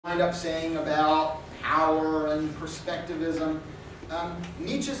wind up saying about power and perspectivism.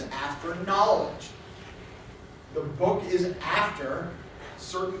 Nietzsche's after knowledge. The book is after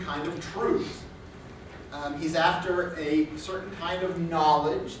certain kind of truth. He's after a certain kind of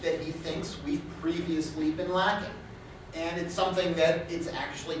knowledge that he thinks we've previously been lacking. And it's something that it's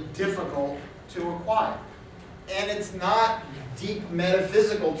actually difficult to acquire. And it's not deep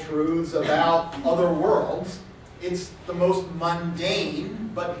metaphysical truths about other worlds. It's the most mundane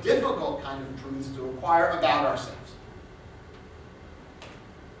but difficult kind of truths to acquire about ourselves.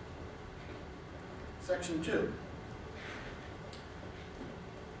 Section 2.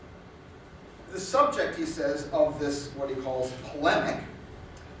 The subject, he says, of this, what he calls polemic,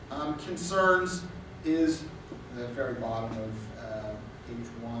 concerns his, the very bottom of page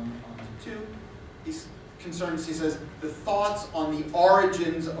 1 onto 2, he says, the thoughts on the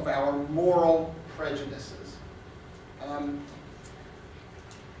origins of our moral prejudices.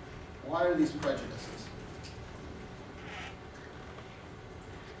 Why are these prejudices?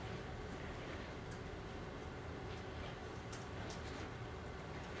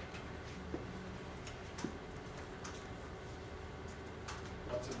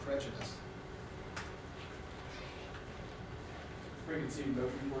 What's a prejudice? Preconceived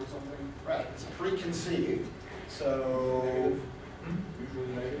notion towards something. Right, it's preconceived. So, Negative. Usually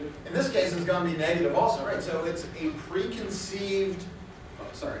negative. In this case, it's going to be negative also, right? So it's a preconceived,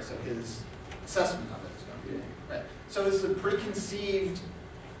 so his assessment of it is going to be negative, right? So it's a preconceived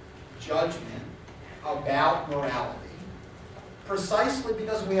judgment about morality, precisely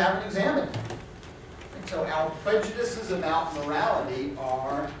because we haven't examined it. And so our prejudices about morality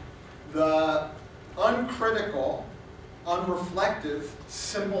are the uncritical, unreflective,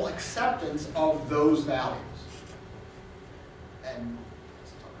 simple acceptance of those values. And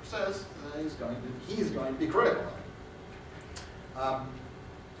as Tucker says, he is going to be critical of it.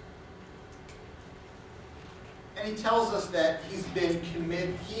 And he tells us that he has been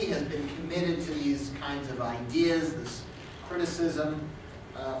committed to these kinds of ideas, this criticism,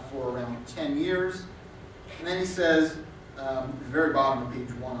 for around 10 years. And then he says, at the very bottom of page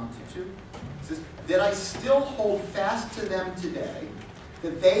 1 onto 2, he says, that I still hold fast to them today,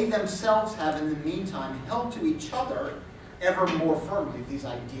 that they themselves have in the meantime held to each other ever more firmly, these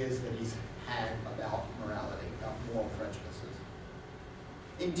ideas that he's had about morality, about moral prejudices.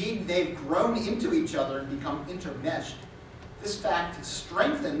 Indeed, they've grown into each other and become intermeshed. This fact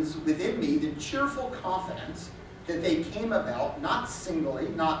strengthens within me the cheerful confidence that they came about not singly,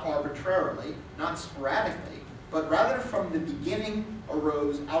 not arbitrarily, not sporadically, but rather from the beginning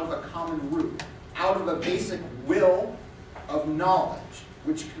arose out of a common root, out of a basic will of knowledge,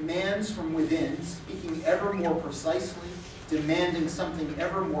 which commands from within, speaking ever more precisely, demanding something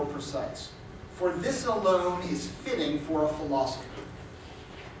ever more precise. For this alone is fitting for a philosopher.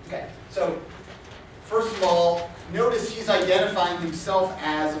 Okay, so first of all, notice he's identifying himself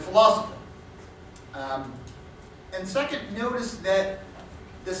as a philosopher. And second, notice that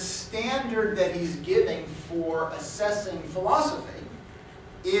the standard that he's giving for assessing philosophy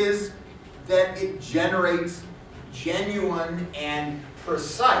is that it generates genuine and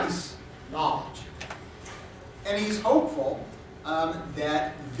precise knowledge. And he's hopeful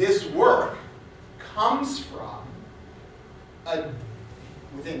that this work comes from,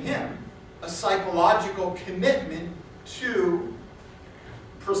 within him, a psychological commitment to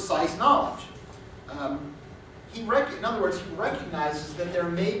precise knowledge. In other words, he recognizes that there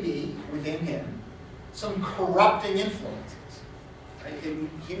may be, within him, some corrupting influences. Right?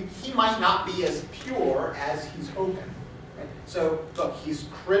 He might not be as pure as he's hoping. Right? So, look, he's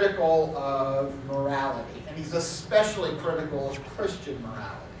critical of morality, and he's especially critical of Christian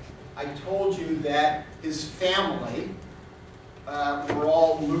morality. I told you that his family were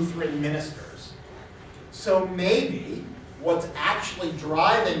all Lutheran ministers. So maybe what's actually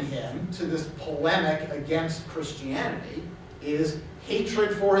driving him to this polemic against Christianity is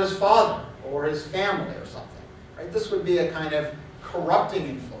hatred for his father or his family or something. Right? This would be a kind of corrupting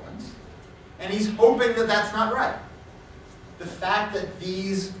influence, and he's hoping that that's not right. The fact that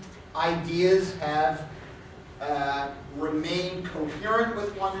these ideas have remained coherent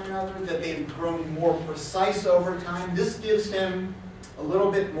with one another, that they've grown more precise over time, this gives him a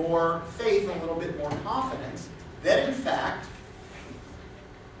little bit more faith, a little bit more confidence that in fact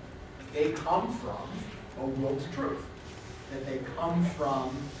they come from a will to truth, that they come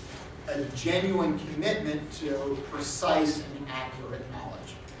from a genuine commitment to precise and accurate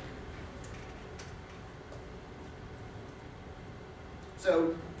knowledge.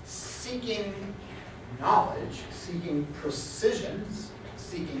 So seeking knowledge, seeking precision,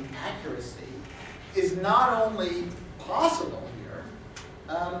 seeking accuracy is not only possible here,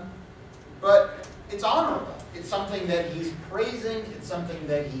 But it's honorable. It's something that he's praising. It's something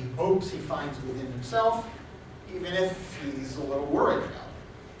that he hopes he finds within himself, even if he's a little worried about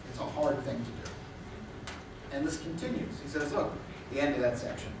it. It's a hard thing to do. And this continues. He says, look, the end of that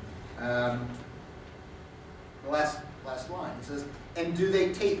section. The last line. He says, and do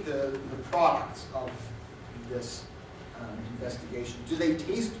they take the products of this investigation? Do they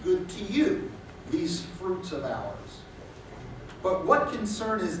taste good to you, these fruits of ours? But what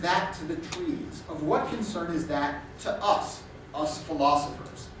concern is that to the trees? Of what concern is that to us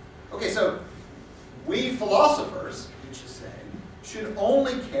philosophers? Okay, so we philosophers, Nietzsche is saying, should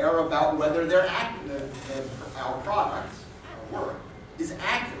only care about whether our product, our work, is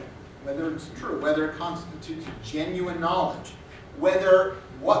accurate, whether it's true, whether it constitutes genuine knowledge, whether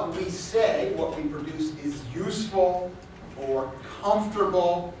what we say, what we produce, is useful or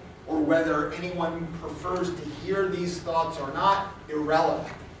comfortable, or whether anyone prefers to hear these thoughts or not,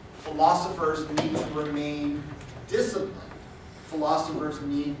 irrelevant. Philosophers need to remain disciplined. Philosophers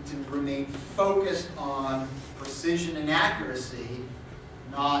need to remain focused on precision and accuracy,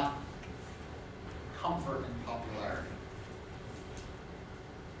 not comfort and popularity.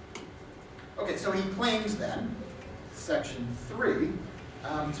 Okay, so he claims then, section 3,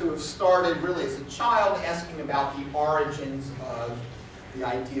 to have started really as a child asking about the origins of the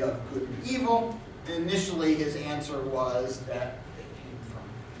idea of good and evil. Initially, his answer was that it came from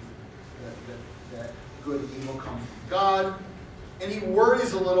that good and evil come from God, and he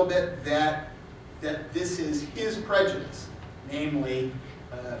worries a little bit that this is his prejudice, namely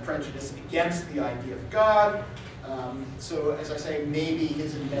prejudice against the idea of God. So, as I say, maybe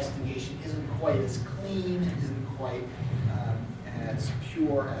his investigation isn't quite as clean, isn't quite as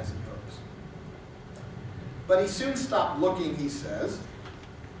pure as it hopes. But he soon stopped looking, he says,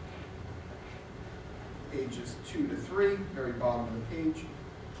 pages 2 to 3, very bottom of the page.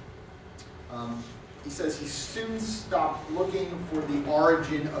 He says he soon stopped looking for the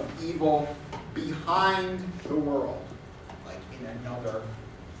origin of evil behind the world, like in another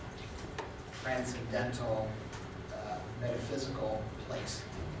transcendental, metaphysical place,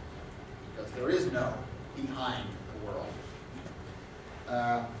 because there is no behind the world.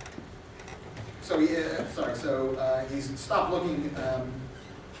 He's stopped looking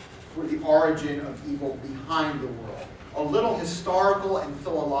for the origin of evil behind the world. A little historical and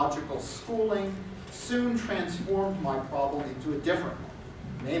philological schooling soon transformed my problem into a different one.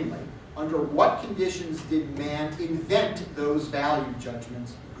 Namely, under what conditions did man invent those value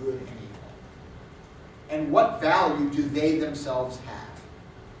judgments, good and evil? And what value do they themselves have?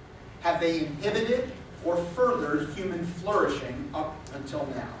 Have they inhibited or furthered human flourishing up until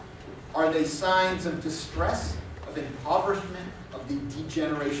now? Are they signs of distress, of impoverishment, of the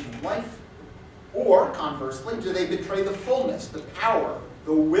degeneration of life? Or, conversely, do they betray the fullness, the power,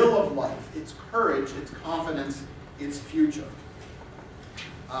 the will of life, its courage, its confidence, its future?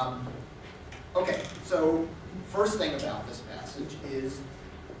 Okay, so first thing about this passage is,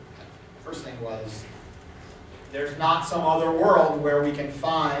 first thing was, there's not some other world where we can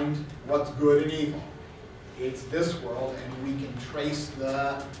find what's good and evil. It's this world, and we can trace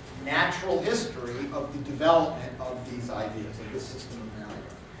the natural history of the development of these ideas, of this system of value.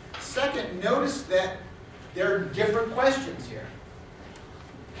 Second, notice that there are different questions here.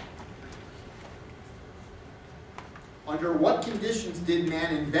 Under what conditions did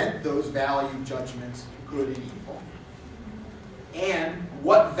man invent those value judgments, good and evil? And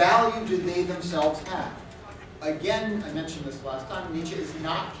what value do they themselves have? Again, I mentioned this last time, Nietzsche is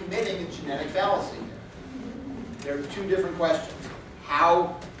not committing a genetic fallacy here. There are two different questions.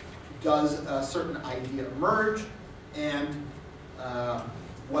 How does a certain idea emerge, and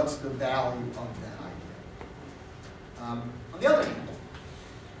what's the value of that idea? On the other hand,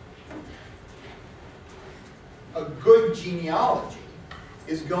 a good genealogy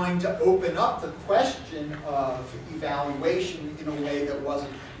is going to open up the question of evaluation in a way that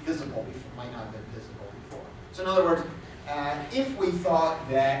wasn't visible before, might not have been visible before. So in other words, if we thought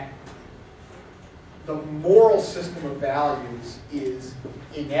that the moral system of values is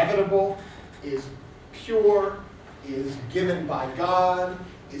inevitable, is pure, is given by God,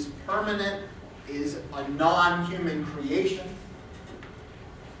 is permanent, is a non-human creation,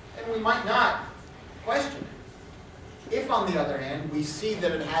 then we might not question it. If, on the other hand, we see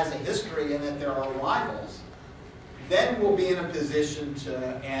that it has a history and that there are rivals, then we'll be in a position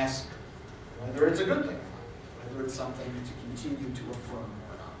to ask whether it's a good thing or not, whether it's something to continue to affirm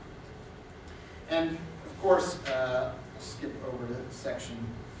or not. And, of course, I'll skip over to section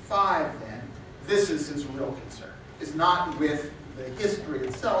 5 then. This is his real concern. It's not with the history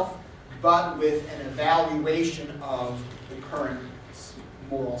itself, but with an evaluation of the current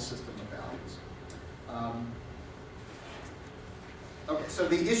moral system of values. Okay, so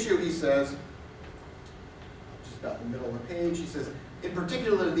the issue, he says, just about the middle of the page, he says, in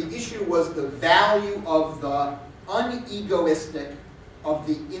particular, the issue was the value of the unegoistic, of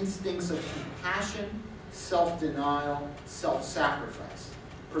the instincts of compassion, self-denial, self-sacrifice.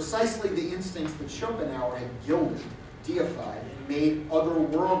 Precisely the instincts that Schopenhauer had gilded, deified, and made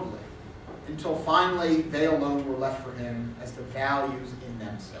otherworldly, until finally they alone were left for him as the values in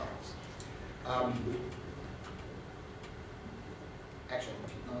themselves. Actually,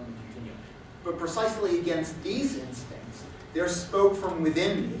 let me continue. But precisely against these instincts, there spoke from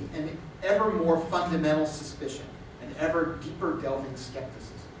within me an ever more fundamental suspicion, an ever deeper delving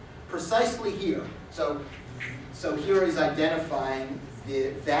skepticism. Precisely here, so here he's identifying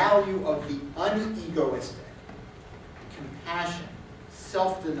the value of the unegoistic, compassion,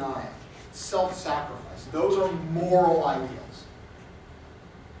 self-denial, self-sacrifice. Those are moral ideals.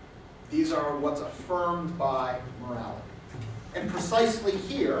 These are what's affirmed by morality. And precisely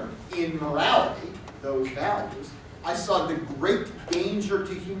here, in morality, those values, I saw the great danger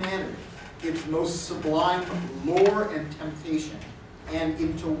to humanity, its most sublime lure and temptation. And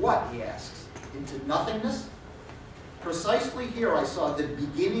into what, he asks? Into nothingness? Precisely here I saw the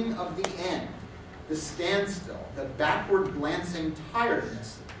beginning of the end, the standstill, the backward glancing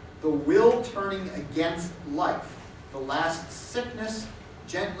tiredness, the will turning against life, the last sickness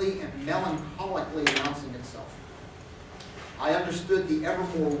gently and melancholically announcing itself. I understood the ever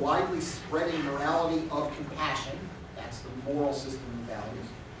more widely spreading morality of compassion, that's the moral system of values,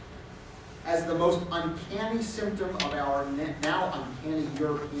 as the most uncanny symptom of our now uncanny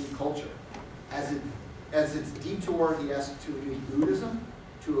European culture. As its detour, he asks, to a new Buddhism,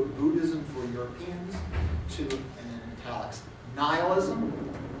 to a Buddhism for Europeans, to, and in italics, nihilism.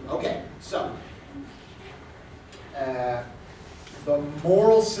 Okay, so, the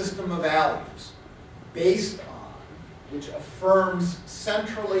moral system of values based on, which affirms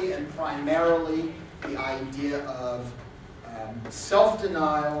centrally and primarily the idea of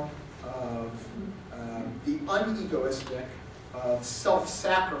self-denial, of the unegoistic, of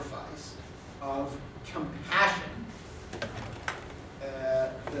self-sacrifice, of compassion,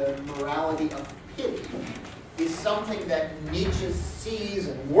 the morality of pity, is something that Nietzsche sees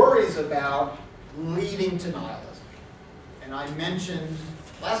and worries about leading to nihilism. And I mentioned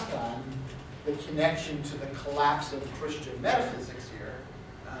last time the connection to the collapse of Christian metaphysics here,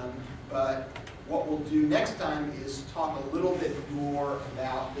 but what we'll do next time is talk a little bit more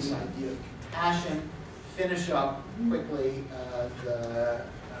about this idea of compassion, finish up quickly the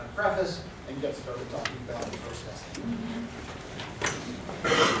preface, and get started talking about the first essay.